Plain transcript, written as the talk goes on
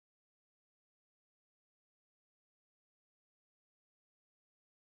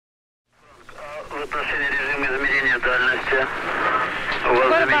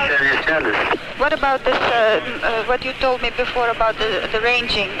What about this? What you told me before about the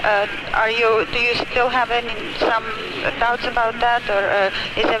ranging? Do you still have some doubts about that, or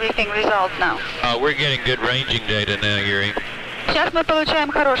is everything resolved now? We're getting good ranging data now, Yuri. Сейчас мы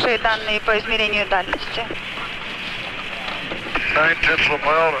получаем хорошие данные по измерению дальности. 9/10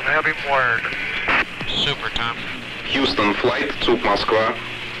 mile and have him wired. Super, Tom. Houston, flight, ЦУП Москва.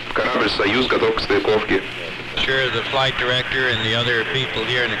 Корабль «Союз» готов к стыковке. Sure, the flight director and the other people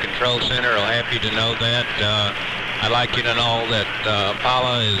here in the control center are happy to know that. I'd like you to know that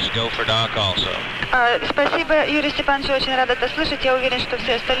Apollo is go for dock also. Спасибо, Юрий Степанович, очень рада это слышать. Я уверен, что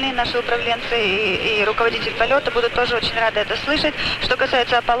все остальные наши управленцы и руководитель полета будут тоже очень рады это слышать. Что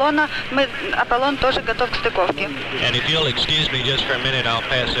касается Аполлона, Аполлон тоже готов к стыковке. And if you'll excuse me just for a minute, I'll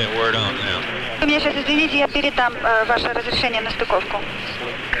pass that word on now. Вы меня сейчас извините, я передам ваше разрешение на стыковку.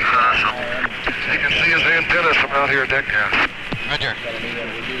 You can see his antennas from out here, Dick. Roger.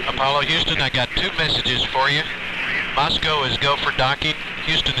 Apollo, Houston, I got two messages for you. Moscow is go for docking.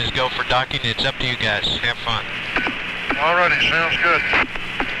 Houston is go for docking. It's up to you guys. Have fun. All righty, sounds good.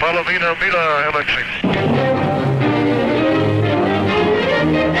 Apollo Mila Alexei.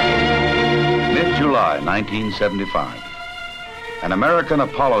 Mid-July 1975. An American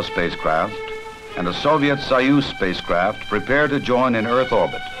Apollo spacecraft and a Soviet Soyuz spacecraft prepare to join in Earth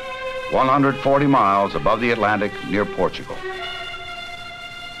orbit, 140 miles above the Atlantic near Portugal.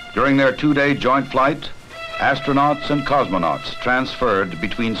 During their two-day joint flight, astronauts and cosmonauts transferred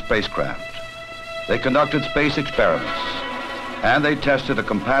between spacecraft. They conducted space experiments, and they tested a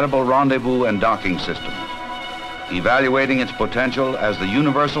compatible rendezvous and docking system, evaluating its potential as the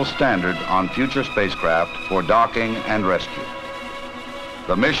universal standard on future spacecraft for docking and rescue.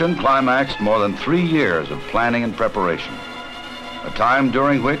 The mission climaxed more than 3 years of planning and preparation, a time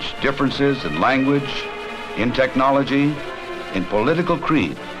during which differences in language, in technology, in political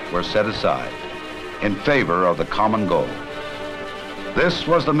creed were set aside in favor of the common goal. This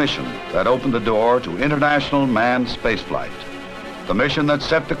was the mission that opened the door to international manned spaceflight, the mission that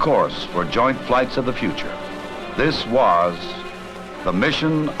set the course for joint flights of the future. This was the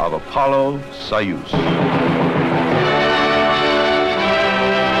mission of Apollo-Soyuz.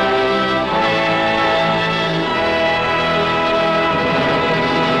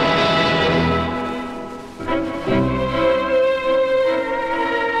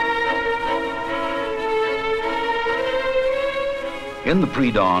 In the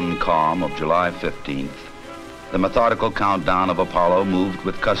pre-dawn calm of July 15th, the methodical countdown of Apollo moved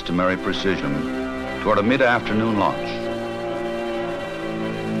with customary precision toward a mid-afternoon launch.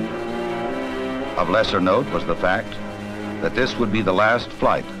 Of lesser note was the fact that this would be the last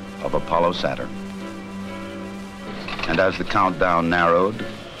flight of Apollo Saturn. And as the countdown narrowed,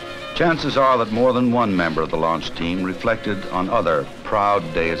 chances are that more than one member of the launch team reflected on other proud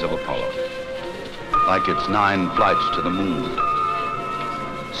days of Apollo, like its 9 flights to the moon,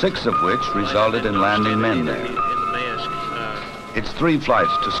 6 of which resulted in landing men there. Its 3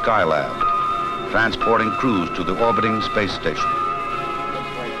 flights to Skylab, transporting crews to the orbiting space station.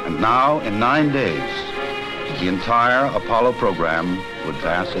 And now, in 9 days, the entire Apollo program would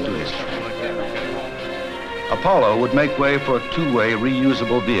pass into history. Apollo would make way for a 2-way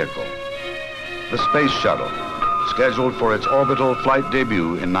reusable vehicle, the Space Shuttle, scheduled for its orbital flight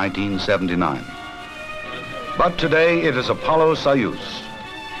debut in 1979. But today it is Apollo-Soyuz.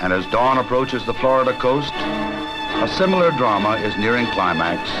 And as dawn approaches the Florida coast, a similar drama is nearing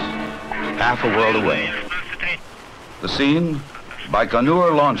climax, half a world away. The scene,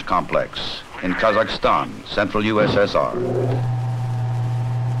 Baikonur Launch Complex in Kazakhstan, central USSR.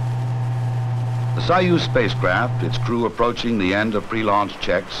 The Soyuz spacecraft, its crew approaching the end of pre-launch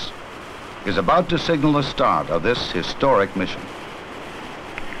checks, is about to signal the start of this historic mission.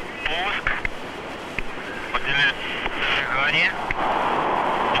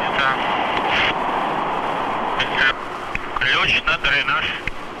 Ключ на дренаж.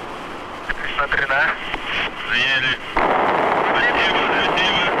 На дренаж. Заели. Летимо,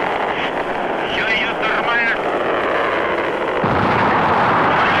 летимо. Все, ее нормально.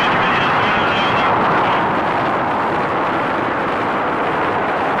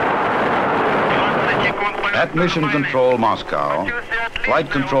 At Mission Control Moscow, flight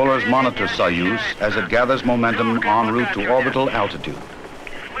controllers monitor Soyuz as it gathers momentum en route to orbital altitude.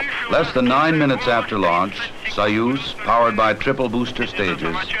 Less than 9 minutes after launch, Soyuz, powered by triple booster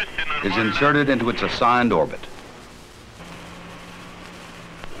stages, is inserted into its assigned orbit.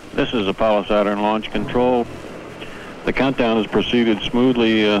 This is Apollo Saturn Launch Control. The countdown has proceeded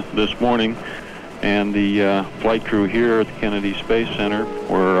smoothly this morning. and the flight crew here at the Kennedy Space Center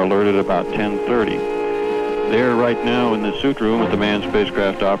were alerted about 10:30. They're right now in the suit room at the Manned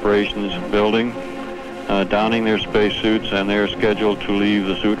Spacecraft Operations Building, donning their spacesuits, and they're scheduled to leave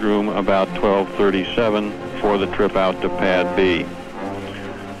the suit room about 12:37 for the trip out to Pad B.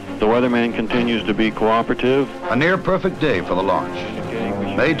 The weatherman continues to be cooperative. A near-perfect day for the launch.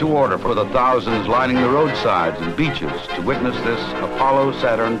 Made to order for the thousands lining the roadsides and beaches to witness this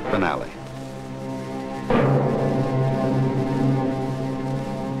Apollo-Saturn finale.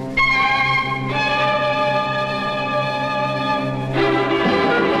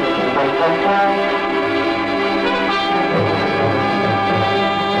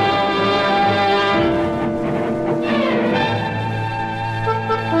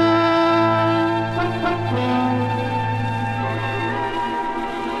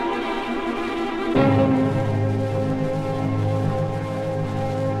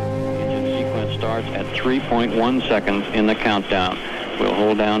 Starts at 3.1 seconds in the countdown. We'll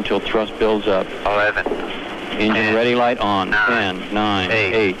hold down till thrust builds up. 11. Engine 10, ready light on. 9, 10, 9,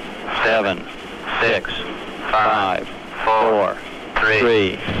 8, 8, 7, 6, 5, 4,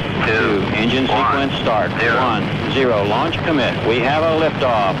 3, 2. Engine sequence start. 1, 0. Launch commit. We have a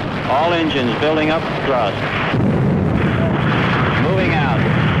liftoff. All engines building up thrust. Moving out.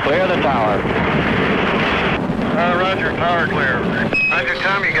 Clear the tower. Roger, tower clear. Roger,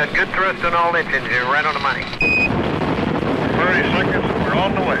 Tom, you got good thrust on all engines. You're right on the money. 30 seconds, we're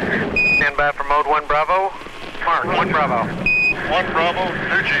on the way. Stand by for mode 1 Bravo. Mark, 1 Bravo. 1 Bravo, 2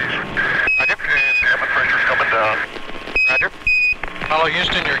 Gs. Roger. And cabin pressure's coming down. Roger. Apollo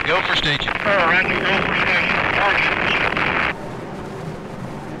Houston, you're go for station. Roger, go for station.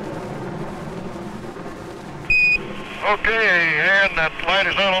 Okay, and that light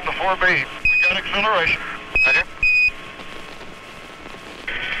is out on the 4B. We got acceleration. Roger.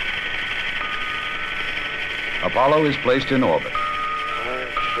 Apollo is placed in orbit. 5,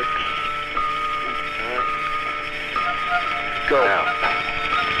 6, 9. Go.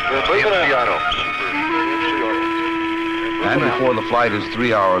 And before the flight is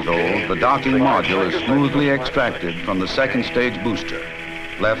 3 hours old, the docking module is smoothly extracted from the second stage booster,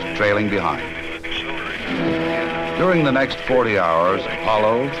 left trailing behind. During the next 40 hours,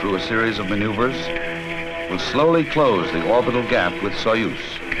 Apollo, through a series of maneuvers, will slowly close the orbital gap with Soyuz.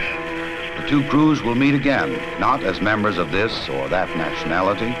 The two crews will meet again, not as members of this or that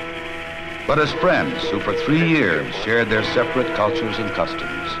nationality, but as friends who for 3 years shared their separate cultures and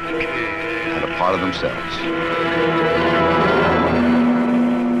customs, and a part of themselves.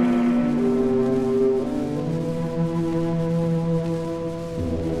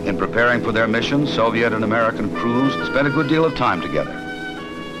 In preparing for their mission, Soviet and American crews spent a good deal of time together.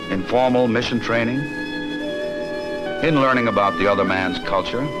 In formal mission training, in learning about the other man's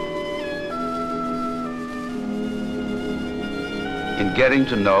culture, in getting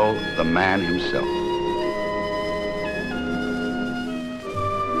to know the man himself.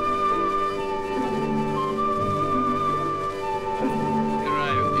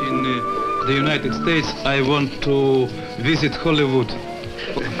 In the United States, I want to visit Hollywood.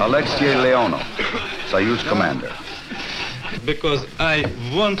 Alexei Leonov, Soyuz commander. Because I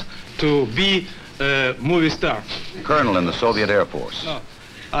want to be a movie star. Colonel in the Soviet Air Force. No,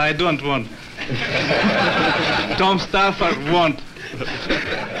 I don't want. Tom Stafford want.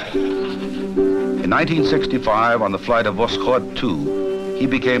 In 1965, on the flight of Voskhod 2, he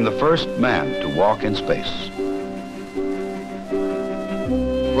became the first man to walk in space.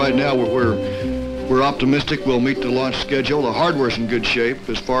 Right now, we're optimistic we'll meet the launch schedule. The hardware's in good shape.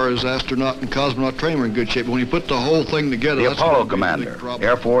 As far as astronaut and cosmonaut training, we're in good shape. But when you put the whole thing together, The that's Apollo gonna be a big commander, problem.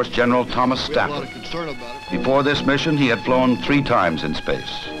 Air Force General Thomas We have a lot Stafford. of concern about it. Before this mission, he had flown 3 times in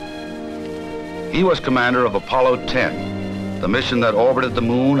space. He was commander of Apollo 10, the mission that orbited the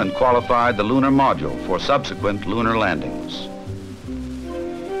moon and qualified the lunar module for subsequent lunar landings.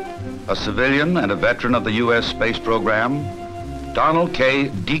 A civilian and a veteran of the U.S. space program, Donald K.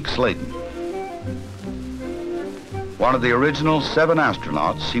 Deke Slayton. One of the original 7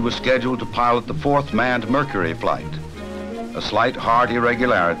 astronauts, he was scheduled to pilot the 4th manned Mercury flight. A slight heart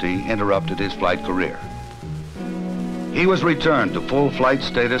irregularity interrupted his flight career. He was returned to full flight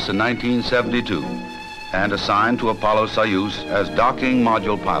status in 1972 and assigned to Apollo-Soyuz as docking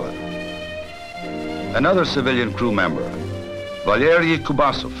module pilot. Another civilian crew member, Valery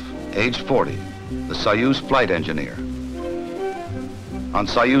Kubasov, aged 40, the Soyuz flight engineer. On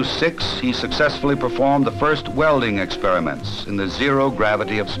Soyuz 6, he successfully performed the first welding experiments in the zero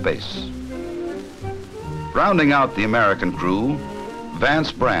gravity of space. Rounding out the American crew,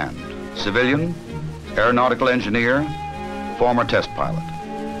 Vance Brand, civilian, aeronautical engineer, former test pilot.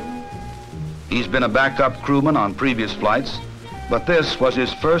 He's been a backup crewman on previous flights, but this was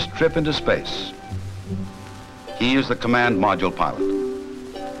his first trip into space. He is the command module pilot.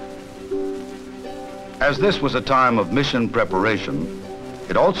 As this was a time of mission preparation,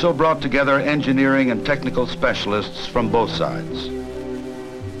 it also brought together engineering and technical specialists from both sides.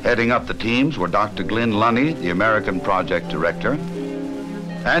 Heading up the teams were Dr. Glyn Lunny, the American project director,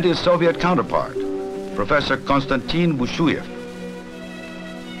 and his Soviet counterpart, Professor Konstantin Bushuyev.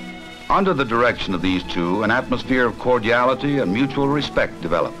 Under the direction of these two, an atmosphere of cordiality and mutual respect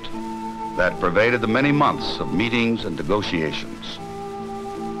developed that pervaded the many months of meetings and negotiations.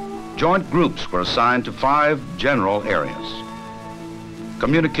 Joint groups were assigned to 5 general areas: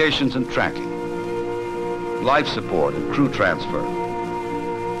 communications and tracking, life support and crew transfer,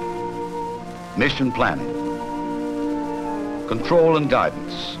 mission planning, control and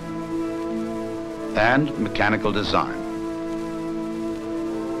guidance, and mechanical design.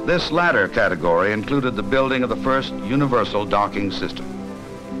 This latter category included the building of the first universal docking system.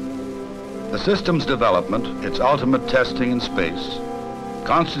 The system's development, its ultimate testing in space,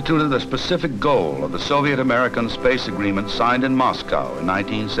 constituted the specific goal of the Soviet-American Space Agreement signed in Moscow in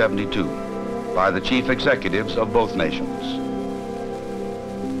 1972 by the chief executives of both nations.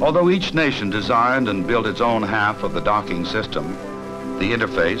 Although each nation designed and built its own half of the docking system, the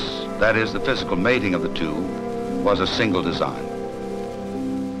interface, that is the physical mating of the two, was a single design.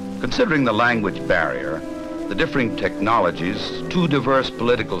 Considering the language barrier, the differing technologies, 2 diverse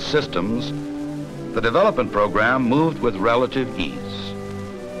political systems, the development program moved with relative ease.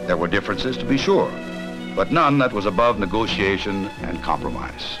 There were differences, to be sure, but none that was above negotiation and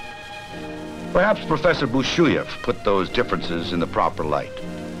compromise. Perhaps Professor Bushuyev put those differences in the proper light.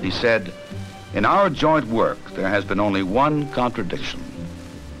 He said, "In our joint work, there has been only one contradiction.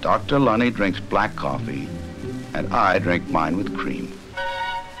 Dr. Lunny drinks black coffee, and I drink mine with cream."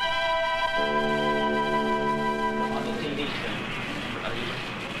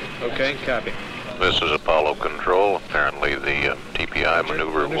 Okay, copy. This is Apollo Control. Apparently the TPI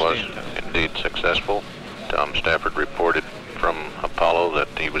maneuver was indeed successful. Tom Stafford reported from Apollo that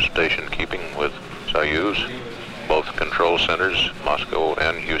he was station keeping with Soyuz. Both control centers, Moscow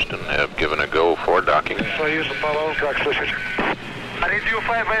and Houston, have given a go for docking. Soyuz, Apollo, track switches. I need you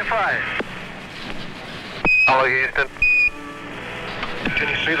 5x5. Apollo, Houston. Can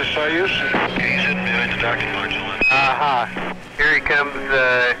you see the Soyuz? He's hidden behind the docking module. Aha. Here he comes,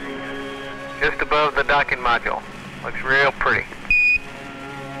 just above the docking module. Looks real pretty.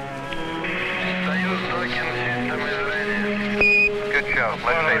 Good show.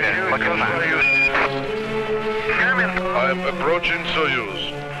 Let's say that. Look at that. I'm approaching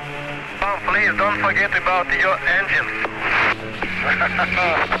Soyuz. Oh, please don't forget about your engine.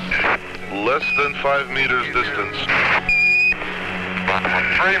 Less than 5 meters distance.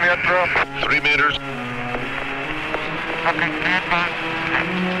 3 meters. 3 meters.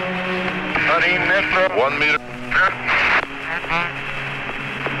 3 meters. 1 meter.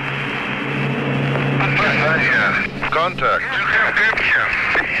 Contact.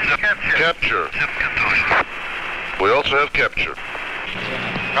 Capture. We also have capture.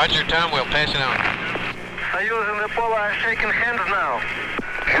 Roger, Tom. We'll pass it on. Soyuz and Apollo are shaking hands now.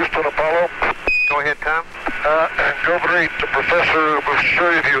 Houston, Apollo. Go ahead, Tom. Говорит Professor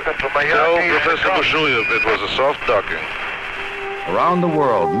Bushuyev, tell Professor Bushuyev it was a soft docking. Around the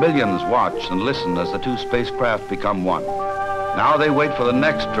world, millions watch and listen as the two spacecraft become one. Now they wait for the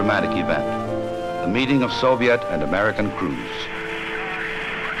next dramatic event, the meeting of Soviet and American crews.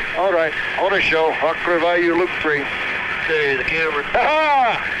 All right, on a show. Открываю you loop 3. Okay, the camera.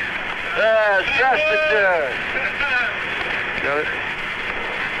 Ha-ha! Здравствуйте! Got it?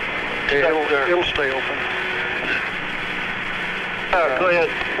 Okay, it'll stay open. Go ahead.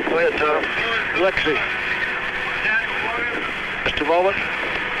 Go ahead, Tom. Lexi. Mr. Moment.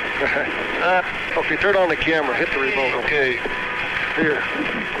 Okay, turn on the camera. Hit the remote. Okay. Here.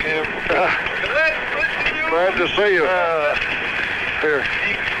 Camera. Glad to see you. Here.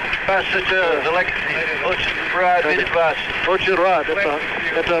 Очень рад.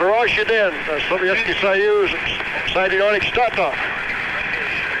 Это роща день. Советский Союз. Соединенных Штатов.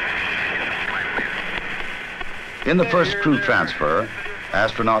 In the first crew transfer,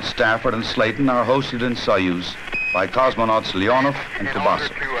 astronauts Stafford and Slayton are hosted in Soyuz by cosmonauts Leonov and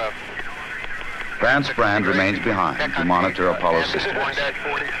Kubasov. Grant Sprand remains behind to monitor Apollo systems.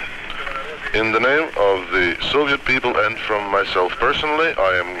 In the name of the Soviet people and from myself personally,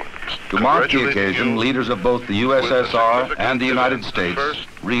 I am To mark the occasion, leaders of both the USSR and the United States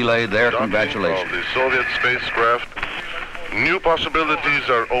relay their congratulations. Of the Soviet spacecraft, new possibilities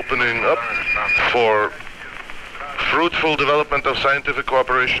are opening up for fruitful development of scientific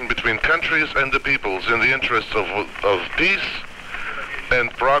cooperation between countries and the peoples in the interests of peace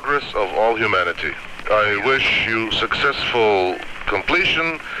and progress of all humanity. I wish you successful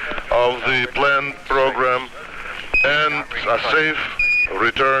completion of the planned program and a safe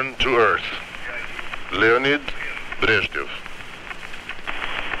return to Earth. Leonid Brezhnev.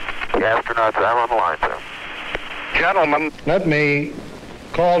 The astronauts are on the line, sir. Gentlemen, let me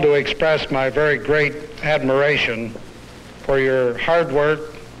call to express my very great admiration for your hard work,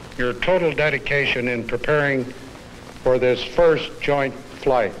 your total dedication in preparing for this first joint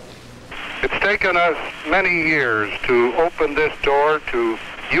flight. It's taken us many years to open this door to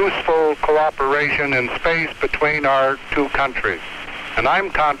useful cooperation in space between our two countries. And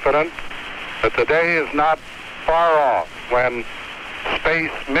I'm confident that the day is not far off when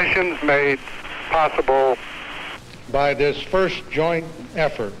space missions made possible by this first joint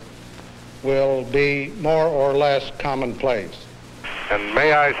effort will be more or less commonplace. And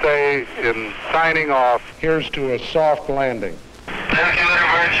may I say, in signing off, here's to a soft landing. Thank you very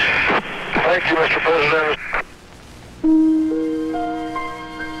much. Thank you, Mr. President.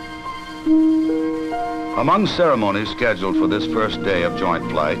 Among ceremonies scheduled for this first day of joint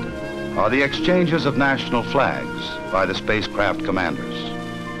flight are the exchanges of national flags by the spacecraft commanders.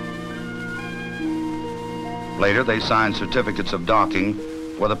 Later, they sign certificates of docking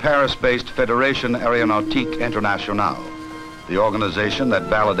for the Paris-based Fédération Aéronautique Internationale, the organization that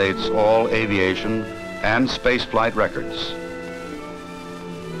validates all aviation and spaceflight records.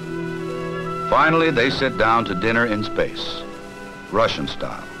 Finally, they sit down to dinner in space, Russian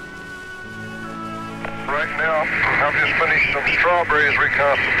style. Right now, I've just finished some strawberries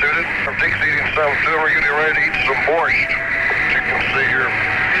reconstituted. I'm just eating some too. We're getting ready to eat some borscht, as you can see here.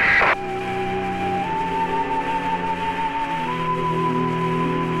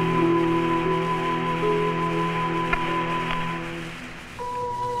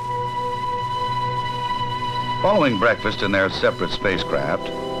 Following breakfast in their separate spacecraft,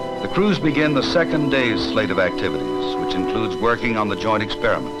 the crews begin the second day's slate of activities, which includes working on the joint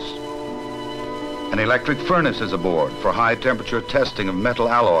experiments. An electric furnace is aboard for high-temperature testing of metal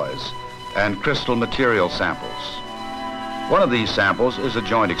alloys and crystal material samples. One of these samples is a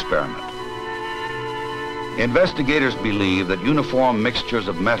joint experiment. Investigators believe that uniform mixtures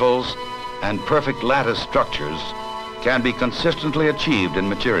of metals and perfect lattice structures can be consistently achieved in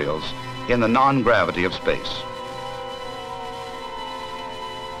materials in the non-gravity of space.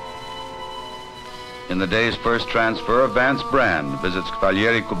 In the day's first transfer, Vance Brand visits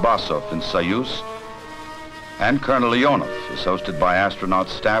Valery Kubasov in Soyuz, and Colonel Leonov is hosted by astronauts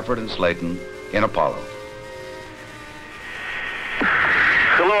Stafford and Slayton in Apollo.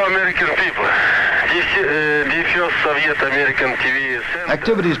 Hello, American people. The first Soviet-American TV center.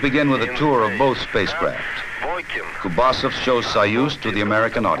 Activities begin with a tour of both spacecraft. Kubasov shows Soyuz to the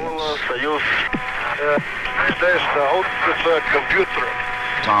American audience.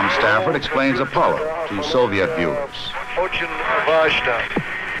 Tom Stafford explains Apollo to Soviet viewers.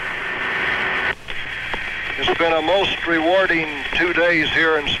 It's been a most rewarding 2 days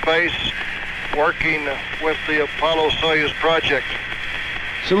here in space, working with the Apollo-Soyuz project.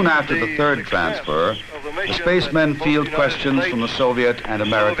 Soon after the third transfer, the spacemen field questions from the Soviet and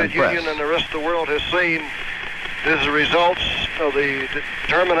American Soviet press. Union and the rest of the world has seen is the results of the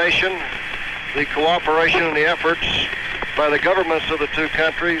determination, the cooperation and the efforts by the governments of the two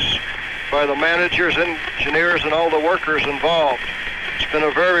countries, by the managers, engineers, and all the workers involved. It's been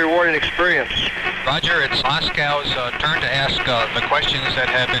a very rewarding experience. Roger, it's Moscow's turn to ask the questions that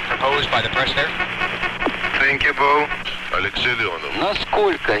have been proposed by the press there. Thank you, Bo. Алексей Леонов.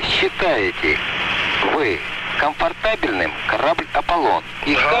 Насколько считаете вы комфортабельным корабль «Аполлон»?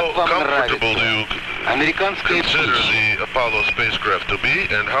 И как вам нравится американская пища? Consider the Apollo spacecraft to be,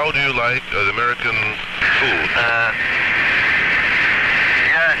 and how do you like the American food?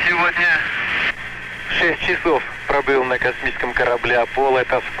 Я сегодня 6 часов пробыл на космическом корабле «Аполло»,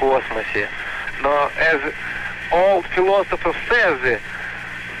 это в космосе. Но as old philosophers says,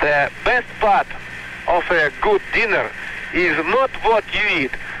 the best part of a good dinner is not what you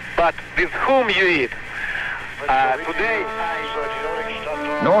eat, but with whom you eat. Today...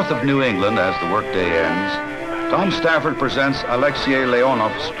 North of New England, as the workday ends, Tom Stafford presents Alexei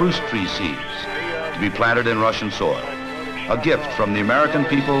Leonov spruce tree seeds to be planted in Russian soil, a gift from the American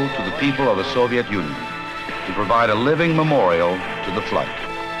people to the people of the Soviet Union to provide a living memorial to the flight.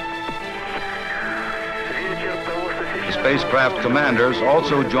 The spacecraft commanders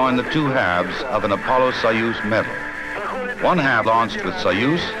also join the two halves of an Apollo-Soyuz medal. One half launched with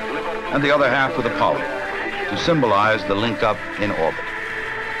Soyuz and the other half with Apollo to symbolize the link-up in orbit.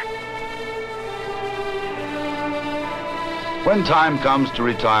 When time comes to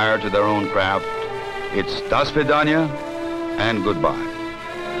retire to their own craft, it's das vidanya and goodbye.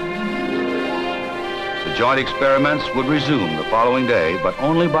 The joint experiments would resume the following day, but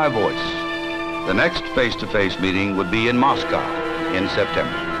only by voice. The next face-to-face meeting would be in Moscow in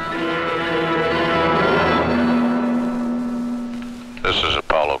September. This is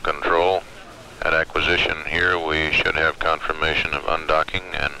Apollo Control. At acquisition here, we should have confirmation of undocking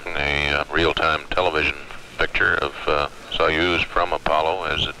and a real-time television picture of Soyuz from Apollo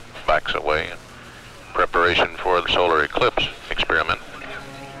as it backs away in preparation for the solar eclipse experiment.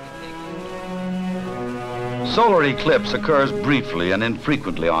 Solar eclipse occurs briefly and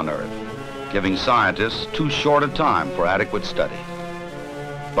infrequently on Earth, giving scientists too short a time for adequate study.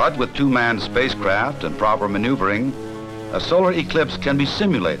 But with two-manned spacecraft and proper maneuvering, a solar eclipse can be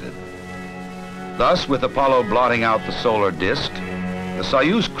simulated. Thus, with Apollo blotting out the solar disk, the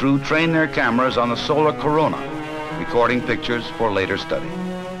Soyuz crew trained their cameras on the solar corona, recording pictures for later study.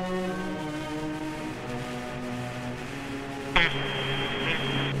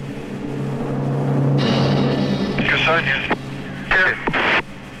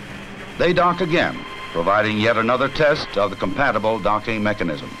 They dock again, providing yet another test of the compatible docking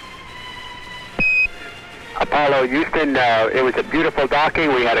mechanism. Apollo, Houston, it was a beautiful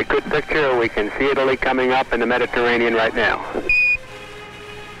docking. We had a good picture. We can see Italy coming up in the Mediterranean right now.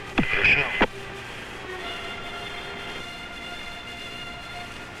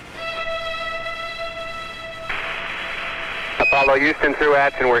 Apollo, Houston through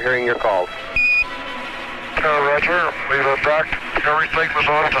Atson, we're hearing your calls. Roger, we've docked. Everything was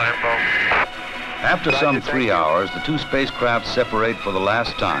on time, though. After some 3 hours, the two spacecraft separate for the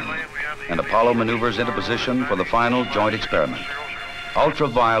last time, and Apollo maneuvers into position for the final joint experiment,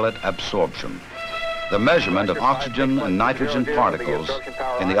 ultraviolet absorption, the measurement of oxygen and nitrogen particles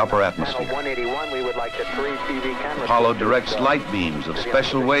in the upper atmosphere. Apollo directs light beams of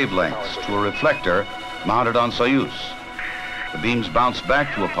special wavelengths to a reflector mounted on Soyuz. The beams bounce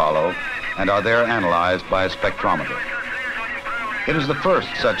back to Apollo and are there analyzed by a spectrometer. It is the first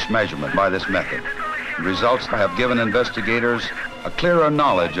such measurement by this method. The results have given investigators a clearer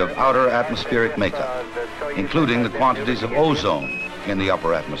knowledge of outer atmospheric makeup, including the quantities of ozone in the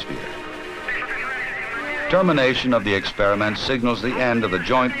upper atmosphere. Termination of the experiment signals the end of the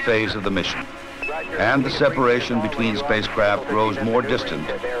joint phase of the mission, and the separation between spacecraft grows more distant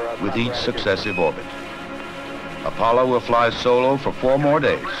with each successive orbit. Apollo will fly solo for 4 more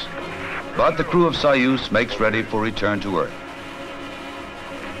days, but the crew of Soyuz makes ready for return to Earth.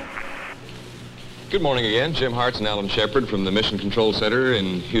 Good morning again. Jim Hartz and Alan Shepard from the Mission Control Center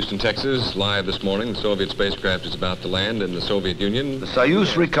in Houston, Texas. Live this morning, the Soviet spacecraft is about to land in the Soviet Union. The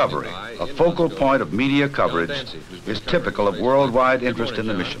Soyuz recovery, a focal point of media coverage, is typical of worldwide interest in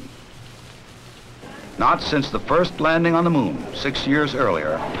the mission. Not since the first landing on the moon 6 years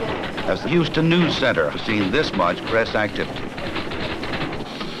earlier has the Houston News Center seen this much press activity.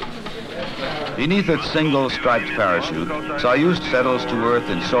 Beneath its single striped parachute, Soyuz settles to Earth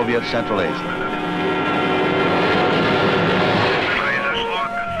in Soviet Central Asia.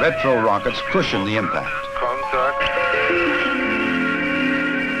 Retro rockets cushion the impact.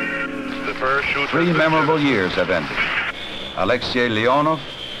 The parachute 3 memorable years have ended. Alexei Leonov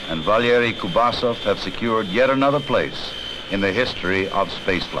and Valery Kubasov have secured yet another place in the history of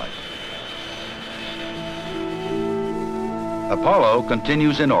spaceflight. Apollo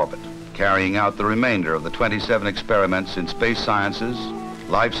continues in orbit, carrying out the remainder of the 27 experiments in space sciences,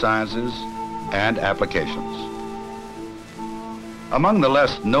 life sciences, and applications. Among the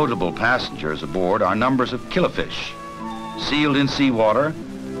less notable passengers aboard are numbers of killifish. Sealed in seawater,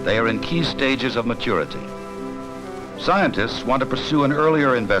 they are in key stages of maturity. Scientists want to pursue an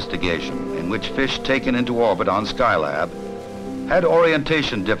earlier investigation in which fish taken into orbit on Skylab had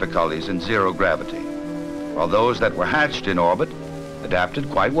orientation difficulties in zero gravity, while those that were hatched in orbit adapted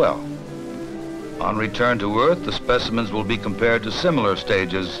quite well. On return to Earth, the specimens will be compared to similar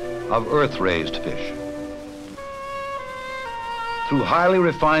stages of Earth-raised fish. Through highly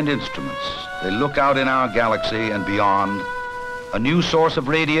refined instruments, they look out in our galaxy and beyond. A new source of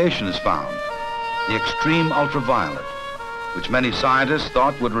radiation is found, the extreme ultraviolet, which many scientists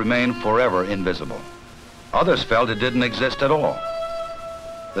thought would remain forever invisible. Others felt it didn't exist at all.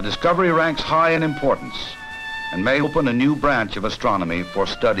 The discovery ranks high in importance and may open a new branch of astronomy for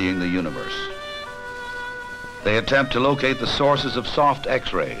studying the universe. They attempt to locate the sources of soft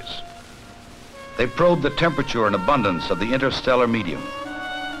X-rays. They probe the temperature and abundance of the interstellar medium.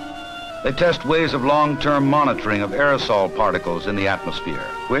 They test ways of long-term monitoring of aerosol particles in the atmosphere,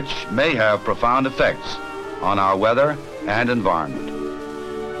 which may have profound effects on our weather and environment.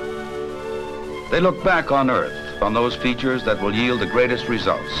 They look back on Earth on those features that will yield the greatest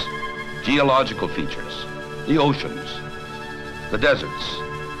results. Geological features, the oceans, the deserts,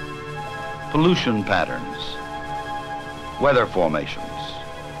 pollution patterns, weather formations,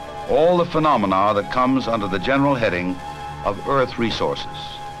 all the phenomena that comes under the general heading of Earth resources.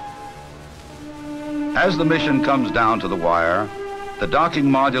 As the mission comes down to the wire, the docking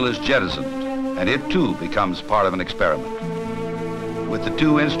module is jettisoned, and it too becomes part of an experiment. With the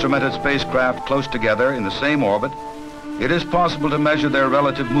two instrumented spacecraft close together in the same orbit, it is possible to measure their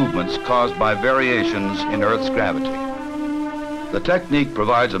relative movements caused by variations in Earth's gravity. The technique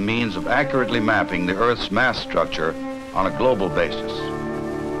provides a means of accurately mapping the Earth's mass structure on a global basis.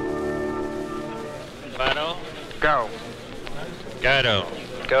 Final. Go. Guido.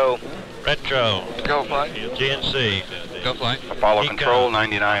 Go. Retro. Go, flight. GNC. Go flight. Apollo Control,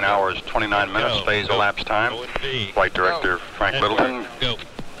 99 hours, 29 minutes, phase elapsed time. Flight Director Frank Littleton Go.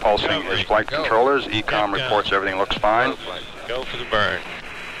 pulsing his flight controllers. ECOM reports everything looks fine. Go for the burn.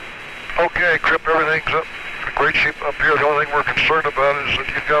 Okay, Crip, everything's up. Great shape up here. The only thing we're concerned about is that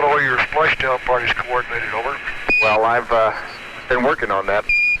you've got all your splashdown parties coordinated, over. Well, I've been working on that.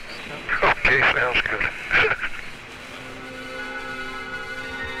 Okay, sounds good.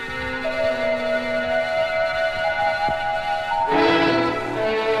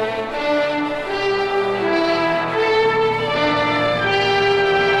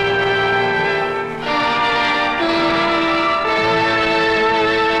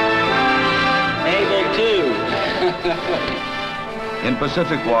 In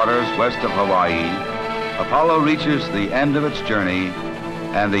Pacific waters west of Hawaii, Apollo reaches the end of its journey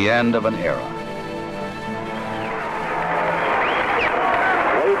and the end of an era.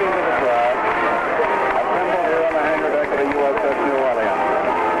 Waving to the crowd, assembled here on the hangar deck of the USS New Orleans.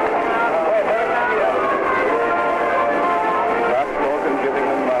 Perhaps Logan giving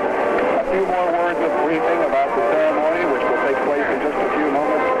them a few more words of briefing about the ceremony, which will take place in just a few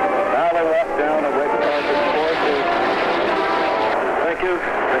moments. Now they walk down a red carpet course. Thank you.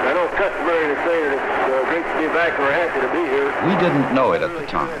 I know it's customary to say that it's great to be back and we're happy to be here. We didn't know it at the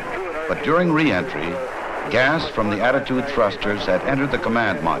time, but during re-entry, gas from the attitude thrusters had entered the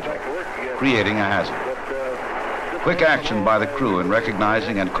command module, creating a hazard. Quick action by the crew in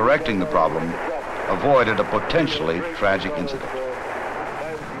recognizing and correcting the problem avoided a potentially tragic incident.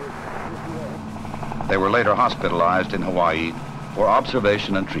 They were later hospitalized in Hawaii for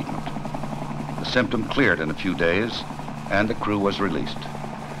observation and treatment. The symptom cleared in a few days, and the crew was released.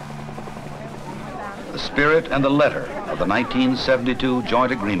 The spirit and the letter of the 1972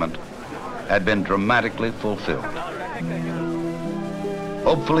 joint agreement had been dramatically fulfilled.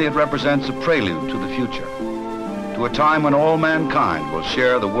 Hopefully it represents a prelude to the future, to a time when all mankind will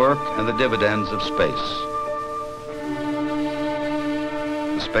share the work and the dividends of space.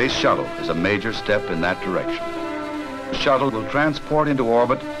 The Space Shuttle is a major step in that direction. The shuttle will transport into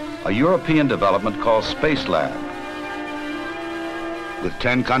orbit a European development called Space Lab. With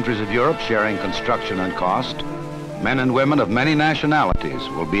 10 countries of Europe sharing construction and cost, men and women of many nationalities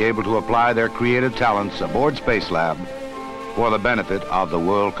will be able to apply their creative talents aboard Space Lab for the benefit of the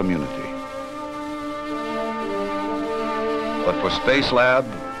world community. But for Space Lab,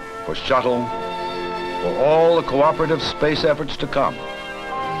 for Shuttle, for all the cooperative space efforts to come,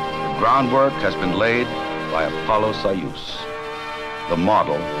 the groundwork has been laid by Apollo-Soyuz, the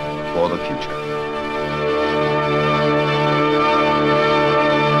model for the future.